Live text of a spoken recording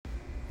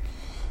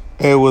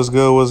Hey, what's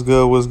good, what's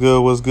good, what's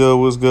good, what's good,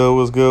 what's good,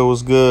 what's good,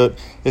 what's good?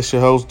 It's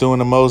your host doing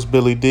the most,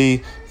 Billy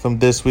D from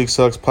This Week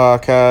Sucks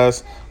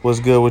Podcast. What's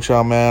good with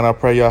y'all, man? I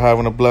pray y'all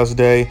having a blessed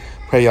day.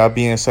 Pray y'all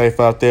being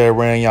safe out there,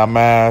 wearing y'all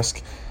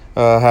mask,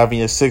 having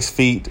your 6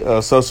 feet,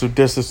 social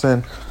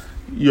distancing.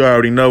 You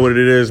already know what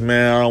it is,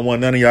 man. I don't want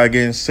none of y'all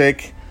getting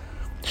sick.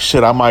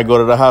 Shit, I might go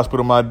to the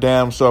hospital my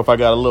damn self if I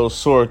got a little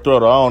sore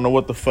throat. I don't know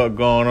what the fuck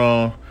going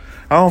on.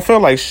 I don't feel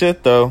like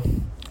shit, though.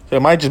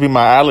 It might just be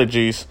my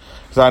allergies.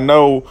 Because I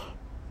know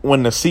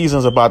when the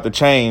season's about to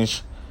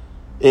change,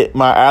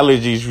 my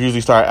allergies usually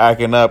start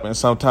acting up, and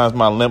sometimes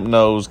my lymph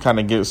nodes kind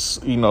of gets,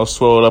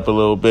 swelled up a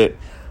little bit.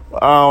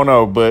 I don't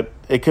know, but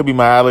it could be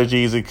my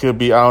allergies. It could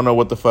be, I don't know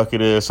what the fuck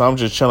it is. So I'm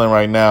just chilling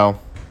right now.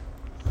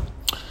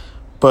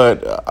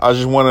 But I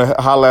just want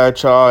to holler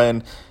at y'all,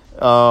 and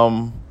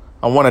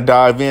I want to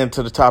dive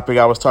into the topic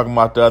I was talking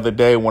about the other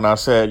day when I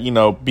said,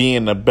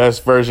 being the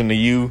best version of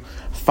you,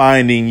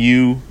 finding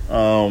you,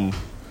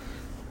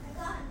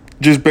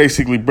 just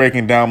basically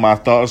breaking down my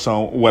thoughts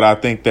on what I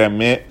think that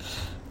meant.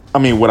 I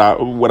mean, what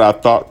I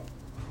thought,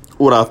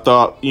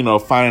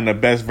 finding the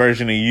best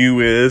version of you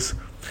is.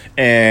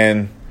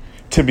 And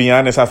to be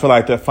honest, I feel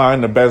like to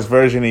find the best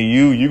version of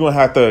you, you're going to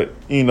have to,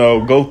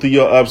 go through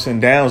your ups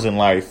and downs in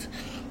life.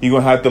 You're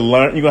going to have to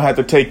learn. You're going to have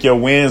to take your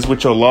wins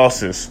with your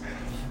losses.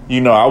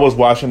 I was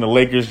watching the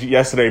Lakers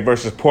yesterday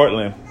versus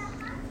Portland,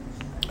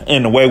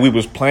 and the way we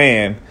was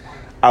playing,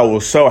 I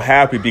was so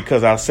happy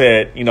because I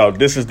said,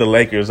 this is the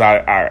Lakers.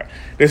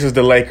 This is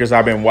the Lakers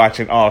I've been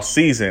watching all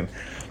season.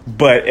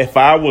 But if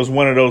I was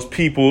one of those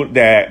people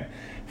that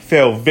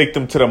fell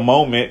victim to the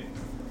moment,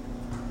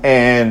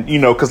 and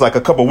because like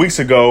a couple weeks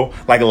ago,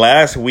 like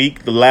last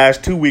week, the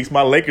last 2 weeks,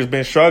 my Lakers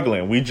been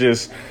struggling.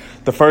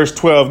 The first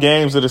 12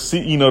 games of the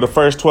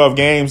first 12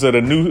 games of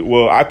the new,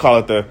 well, I call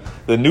it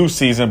the new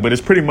season, but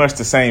it's pretty much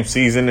the same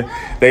season.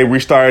 They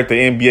restarted the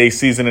NBA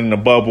season in the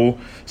bubble.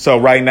 So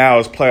right now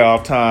it's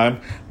playoff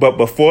time. But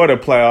before the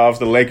playoffs,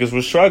 the Lakers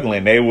were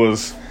struggling. They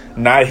was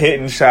not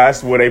hitting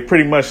shots. Well,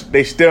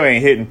 they still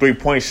ain't hitting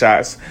 3-point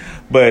shots.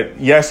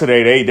 But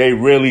yesterday they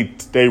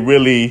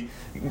really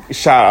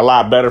shot a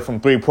lot better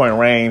from 3-point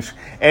range.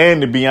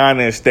 And to be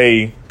honest,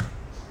 they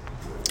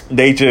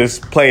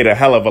just played a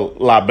hell of a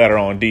lot better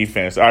on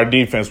defense. Our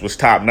defense was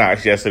top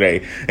notch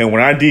yesterday. And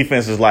when our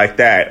defense is like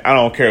that, I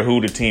don't care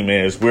who the team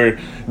is.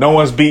 No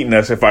one's beating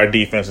us if our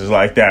defense is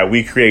like that.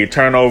 We create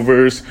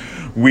turnovers.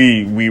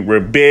 We're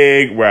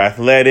big. We're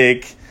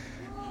athletic.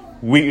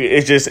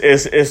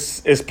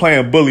 It's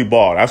playing bully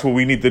ball. That's what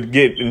we need to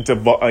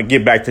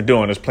get back to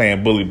doing, is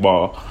playing bully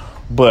ball.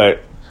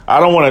 But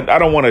I don't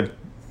want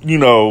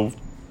to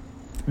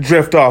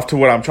drift off to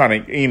what I'm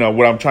trying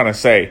to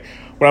say.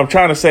 What I'm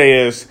trying to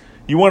say is,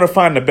 you want to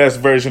find the best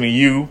version of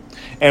you.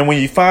 And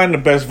when you find the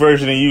best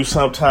version of you,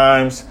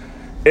 sometimes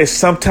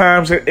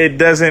it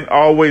doesn't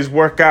always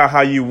work out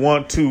how you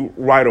want to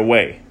right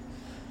away.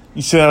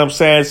 You see what I'm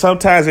saying?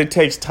 Sometimes it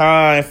takes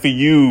time for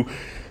you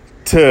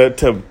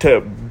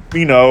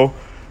to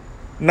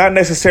not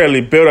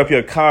necessarily build up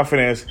your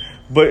confidence,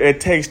 but it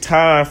takes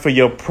time for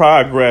your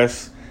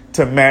progress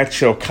to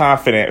match your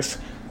confidence.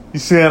 You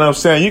see what I'm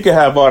saying? You can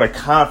have all the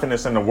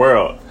confidence in the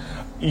world.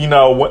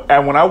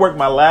 And when I worked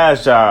my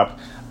last job,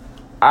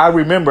 I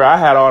remember I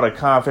had all the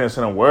confidence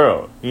in the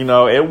world.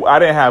 I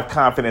didn't have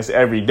confidence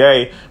every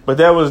day, but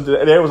there was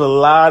a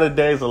lot of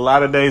days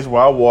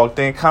where I walked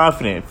in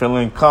confident,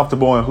 feeling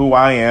comfortable in who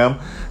I am,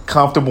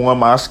 comfortable in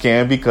my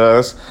skin,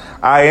 because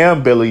I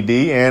am Billy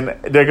D, and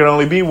there can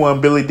only be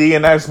one Billy D,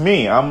 and that's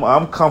me.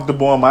 I'm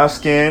comfortable in my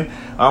skin.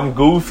 I'm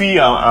goofy.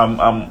 I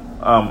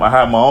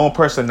have my own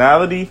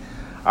personality.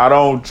 I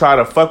don't try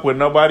to fuck with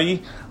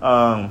nobody.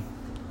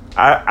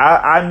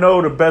 I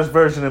know the best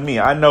version of me.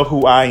 I know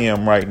who I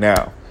am right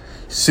now.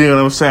 See what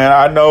I'm saying?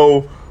 I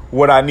know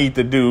what I need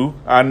to do.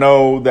 I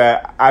know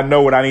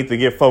what I need to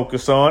get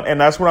focused on, and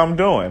that's what I'm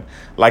doing.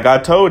 Like I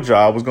told y'all,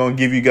 I was going to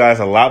give you guys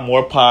a lot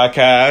more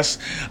podcasts.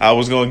 I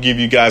was going to give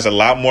you guys a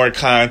lot more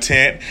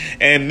content,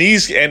 and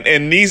these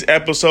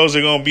episodes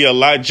are going to be a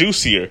lot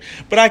juicier.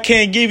 But I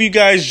can't give you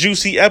guys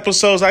juicy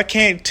episodes. I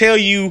can't tell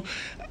you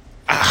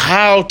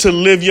how to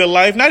live your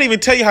life, not even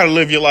tell you how to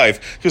live your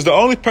life, because the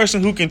only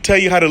person who can tell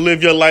you how to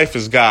live your life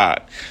is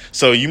God.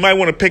 So you might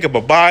want to pick up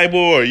a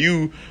Bible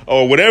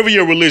or whatever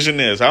your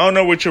religion is. I don't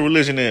know what your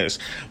religion is,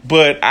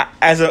 but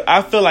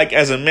I feel like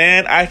as a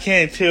man, I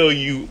can't tell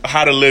you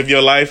how to live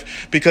your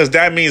life, because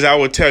that means I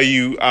would tell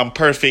you I'm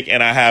perfect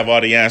and I have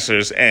all the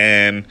answers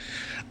and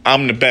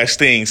I'm the best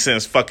thing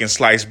since fucking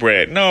sliced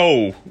bread.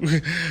 No,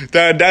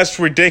 that's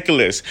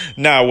ridiculous.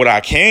 Now, what I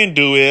can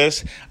do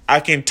is I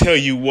can tell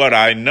you what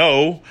I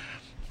know,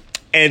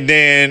 and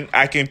then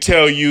I can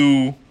tell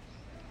you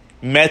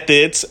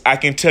methods. I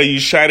can tell you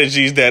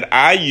strategies that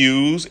I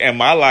use in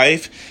my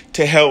life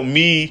to help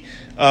me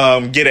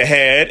get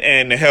ahead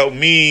and to help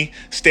me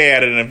stay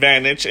at an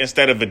advantage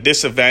instead of a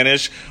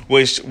disadvantage,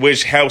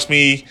 which helps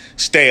me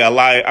stay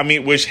alive.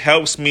 Which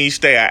helps me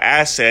stay an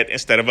asset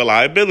instead of a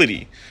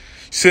liability.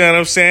 See what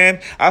I'm saying?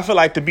 I feel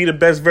like to be the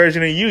best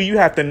version of you, you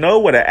have to know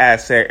what an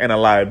asset and a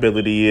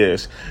liability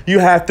is. You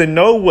have to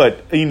know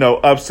what,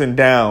 ups and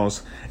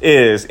downs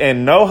is,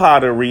 and know how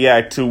to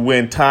react to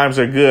when times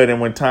are good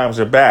and when times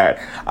are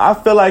bad. I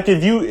feel like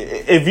if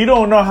you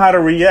don't know how to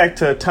react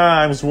to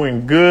times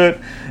when good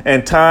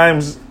and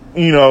times,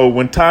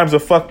 when times are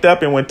fucked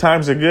up and when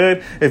times are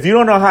good, if you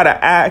don't know how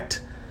to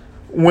act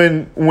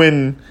when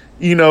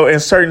in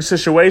certain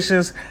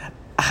situations,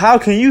 how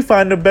can you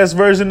find the best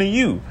version of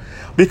you?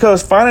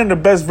 Because finding the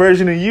best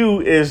version of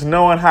you is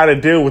knowing how to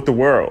deal with the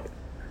world.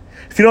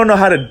 If you don't know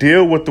how to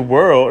deal with the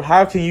world,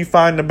 how can you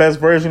find the best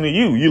version of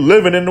you? You're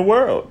living in the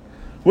world.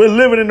 We're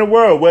living in the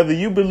world, whether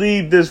you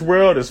believe this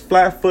world is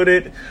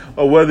flat-footed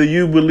or whether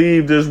you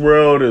believe this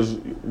world is,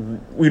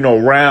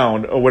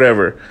 round or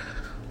whatever.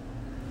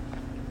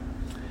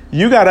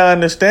 You got to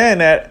understand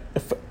that,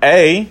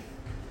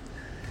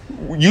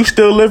 you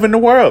still live in the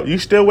world. You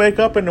still wake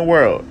up in the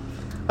world.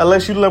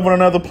 Unless you live on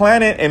another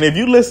planet. And if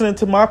you're listening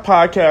to my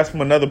podcast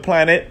from another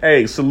planet,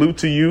 hey, salute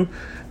to you.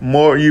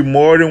 You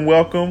more than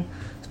welcome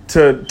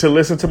to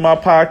listen to my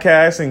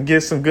podcast and get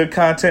some good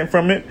content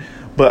from it.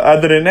 But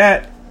other than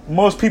that,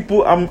 most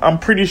people, I'm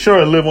pretty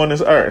sure, live on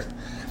this earth.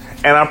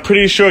 And I'm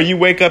pretty sure you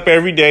wake up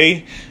every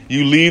day,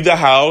 you leave the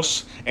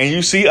house, and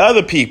you see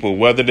other people,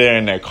 whether they're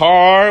in their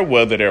car,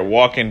 whether they're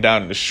walking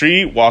down the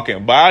street,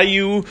 walking by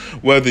you,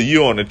 whether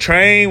you're on the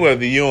train,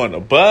 whether you're on a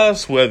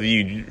bus, whether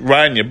you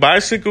riding your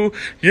bicycle,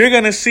 you're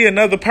going to see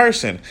another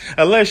person.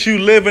 Unless you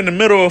live in the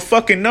middle of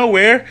fucking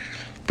nowhere,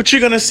 but you're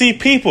going to see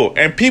people,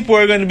 and people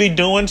are going to be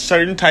doing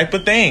certain type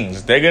of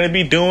things. They're going to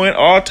be doing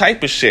all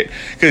type of shit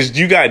because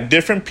you got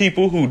different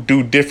people who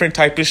do different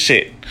type of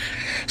shit.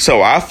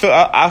 So I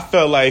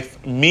feel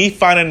like me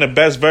finding the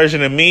best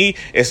version of me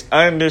is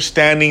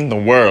understanding the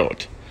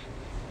world.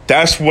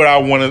 That's what I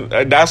want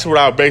to. That's what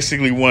I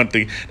basically want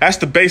to. That's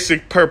the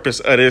basic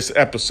purpose of this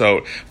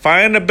episode.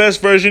 Finding the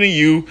best version of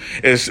you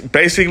is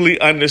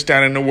basically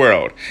understanding the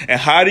world. And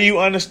how do you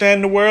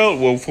understand the world?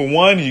 Well, for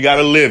one, you got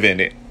to live in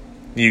it.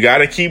 You got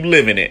to keep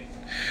living it.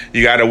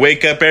 You got to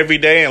wake up every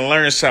day and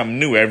learn something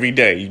new every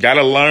day. You got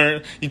to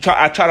learn.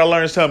 I try to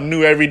learn something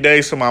new every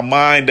day so my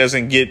mind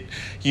doesn't get,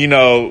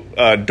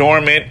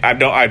 dormant.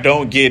 I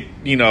don't get,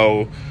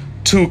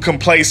 too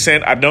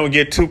complacent. I don't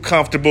get too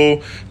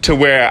comfortable to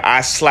where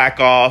I slack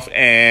off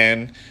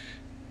and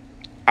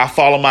I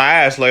fall on my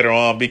ass later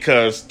on,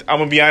 because I'm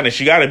going to be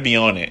honest, you got to be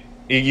on it.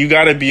 You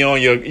got to be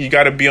on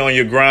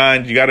your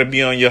grind. You got to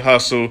be on your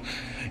hustle,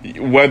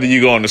 whether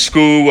you going to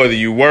school, whether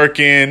you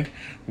working,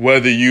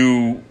 whether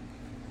you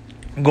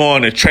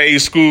going to trade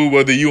school,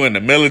 whether you in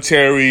the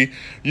military.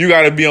 You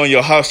got to be on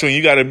your hustle, and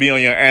you got to be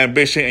on your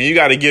ambition, and you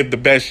got to give the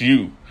best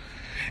you.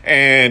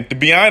 And to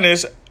be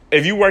honest,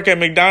 if you work at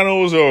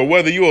McDonald's or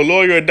whether you're a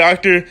lawyer or a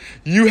doctor,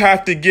 you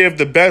have to give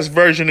the best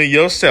version of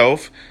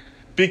yourself,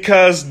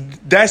 because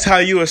that's how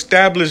you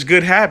establish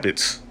good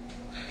habits.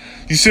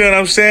 You see what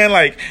I'm saying?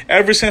 Like,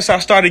 ever since I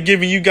started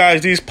giving you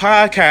guys these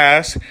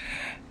podcasts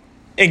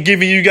and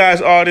giving you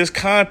guys all this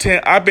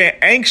content, I've been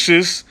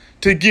anxious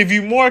to give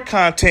you more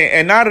content.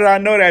 And now that I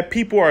know that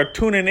people are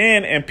tuning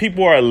in and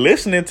people are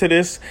listening to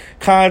this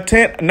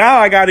content, now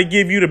I got to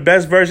give you the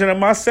best version of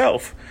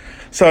myself.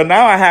 So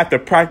now I have to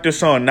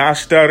practice on not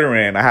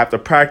stuttering. I have to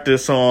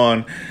practice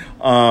on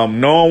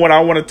knowing what I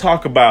want to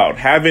talk about,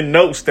 having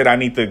notes that I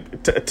need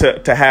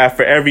to have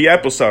for every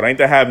episode. I need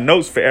to have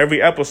notes for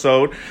every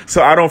episode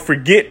so I don't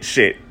forget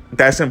shit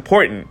that's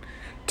important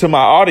to my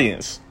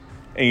audience.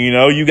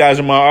 And, you guys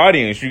are my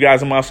audience. You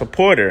guys are my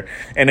supporter.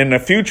 And in the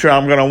future,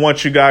 I'm going to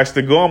want you guys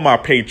to go on my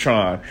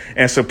Patreon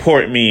and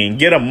support me and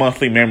get a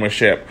monthly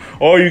membership.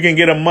 Or you can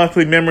get a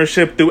monthly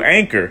membership through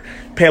Anchor.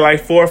 Pay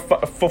like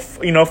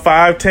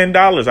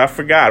 $5-10. I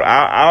forgot.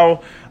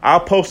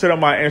 I'll post it on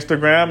my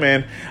Instagram,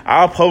 and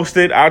I'll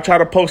try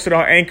to post it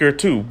on Anchor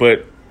too.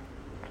 But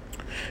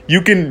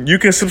you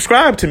can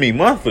subscribe to me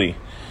monthly.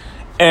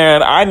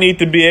 And I need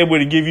to be able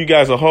to give you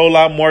guys a whole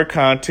lot more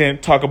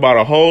content, talk about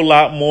a whole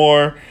lot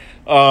more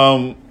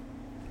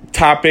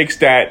topics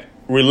that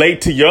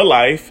relate to your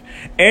life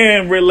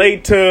and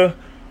relate to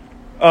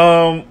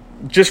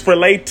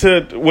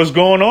what's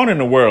going on in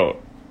the world.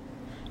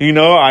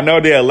 I know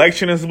the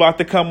election is about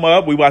to come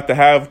up. We about to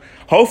have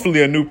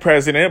hopefully a new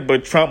president,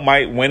 but Trump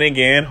might win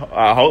again.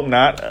 I hope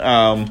not.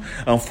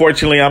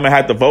 Unfortunately, I'm gonna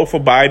have to vote for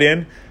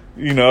Biden.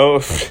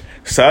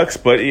 Sucks,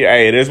 but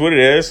hey, it is what it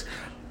is.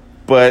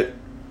 But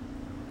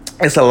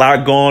it's a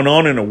lot going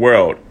on in the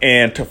world.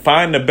 And to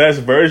find the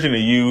best version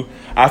of you,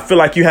 I feel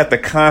like you have to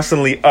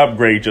constantly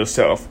upgrade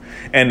yourself.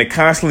 And to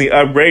constantly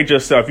upgrade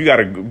yourself, you got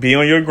to be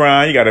on your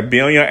grind. You got to be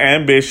on your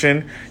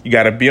ambition. You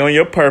got to be on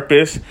your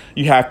purpose.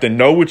 You have to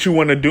know what you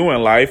want to do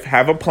in life,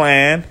 have a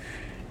plan,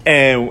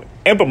 and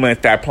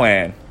implement that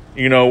plan.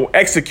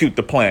 Execute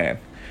the plan.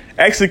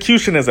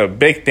 Execution is a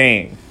big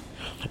thing.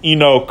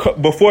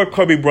 Before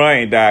Kobe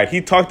Bryant died,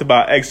 he talked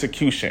about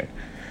execution.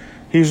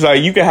 He's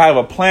like, you can have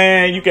a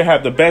plan. You can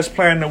have the best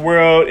plan in the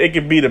world. It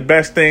could be the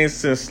best thing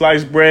since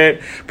sliced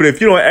bread. But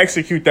if you don't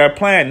execute that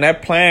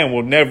plan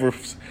will never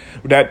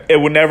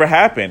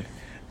happen.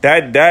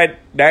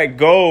 that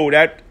goal,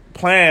 that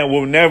plan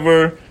will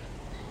never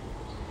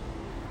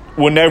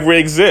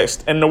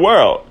exist in the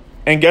world.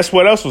 And guess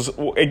what else is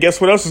going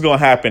to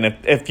happen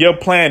if your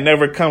plan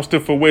never comes to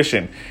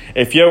fruition?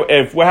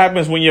 If what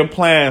happens when your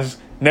plans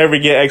never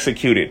get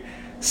executed?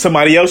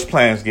 Somebody else's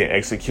plans get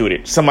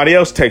executed. Somebody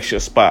else takes your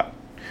spot.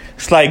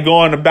 It's like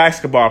going to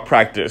basketball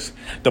practice.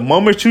 The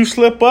moment you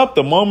slip up,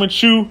 the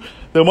moment you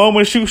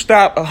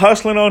stop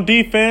hustling on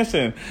defense,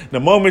 and the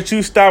moment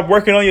you stop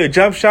working on your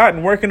jump shot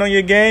and working on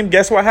your game,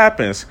 guess what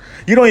happens?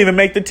 You don't even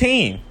make the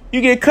team.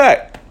 You get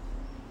cut.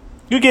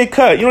 You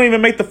don't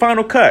even make the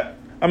final cut.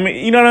 I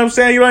mean, you know what I'm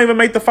saying? You don't even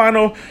make the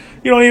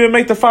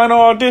final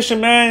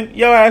audition, man.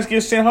 Your ass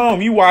gets sent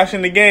home. You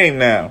watching the game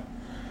now.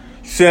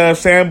 See what I'm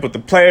saying? But the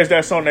players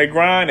that's on their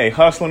grind, they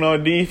hustling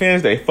on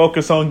defense, they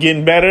focus on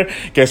getting better.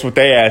 Guess what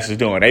they ass is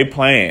doing? They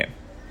playing.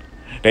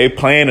 They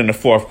playing in the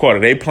fourth quarter.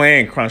 They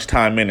playing crunch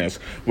time minutes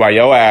while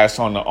your ass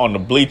on the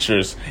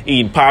bleachers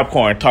eating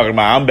popcorn talking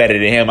about, I'm better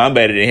than him.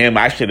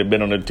 I should have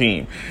been on the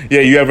team.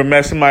 Yeah, you ever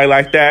met somebody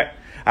like that?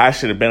 I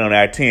should have been on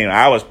that team.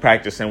 I was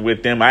practicing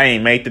with them. I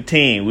ain't make the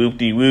team.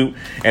 Whoop-de-whoop.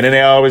 And then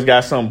they always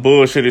got some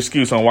bullshit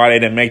excuse on why they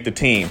didn't make the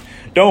team.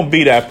 Don't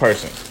be that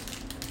person.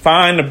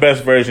 Find the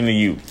best version of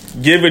you.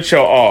 Give it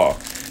your all.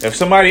 If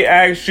somebody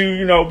asks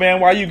you,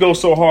 man, why you go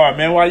so hard,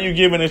 man? Why you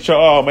giving it your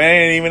all, man?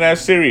 It ain't even that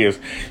serious.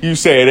 You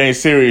say it ain't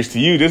serious to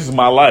you. This is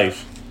my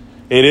life.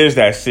 It is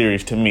that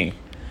serious to me.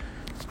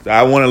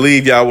 I want to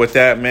leave y'all with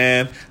that,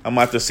 man. I'm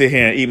about to sit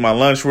here and eat my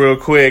lunch real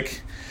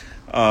quick.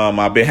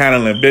 I've been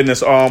handling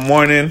business all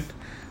morning.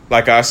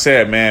 Like I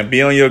said, man,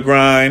 be on your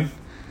grind.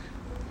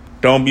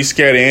 Don't be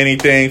scared of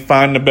anything.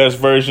 Find the best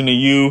version of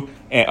you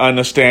and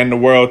understand the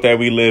world that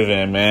we live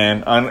in,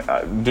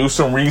 man. Do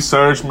some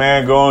research,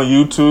 man. Go on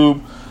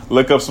YouTube.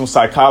 Look up some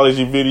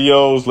psychology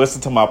videos. Listen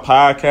to my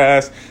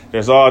podcast.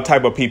 There's all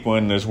type of people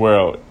in this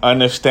world.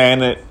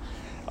 Understand it.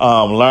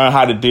 Learn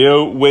how to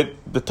deal with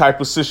the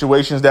type of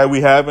situations that we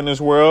have in this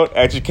world.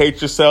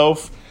 Educate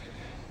yourself.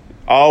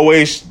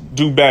 Always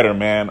do better,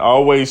 man.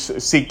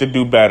 Always seek to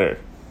do better.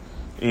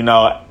 Learn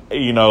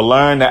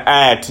to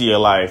add to your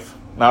life,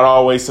 not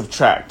always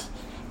subtract.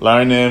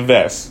 Learn to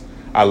invest.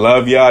 I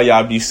love y'all.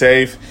 Y'all be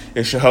safe.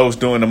 It's your host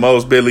doing the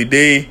most, Billy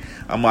D.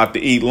 I'm about to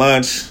eat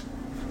lunch.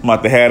 I'm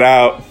about to head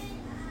out.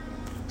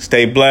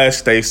 Stay blessed.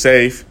 Stay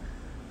safe.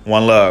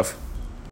 One love.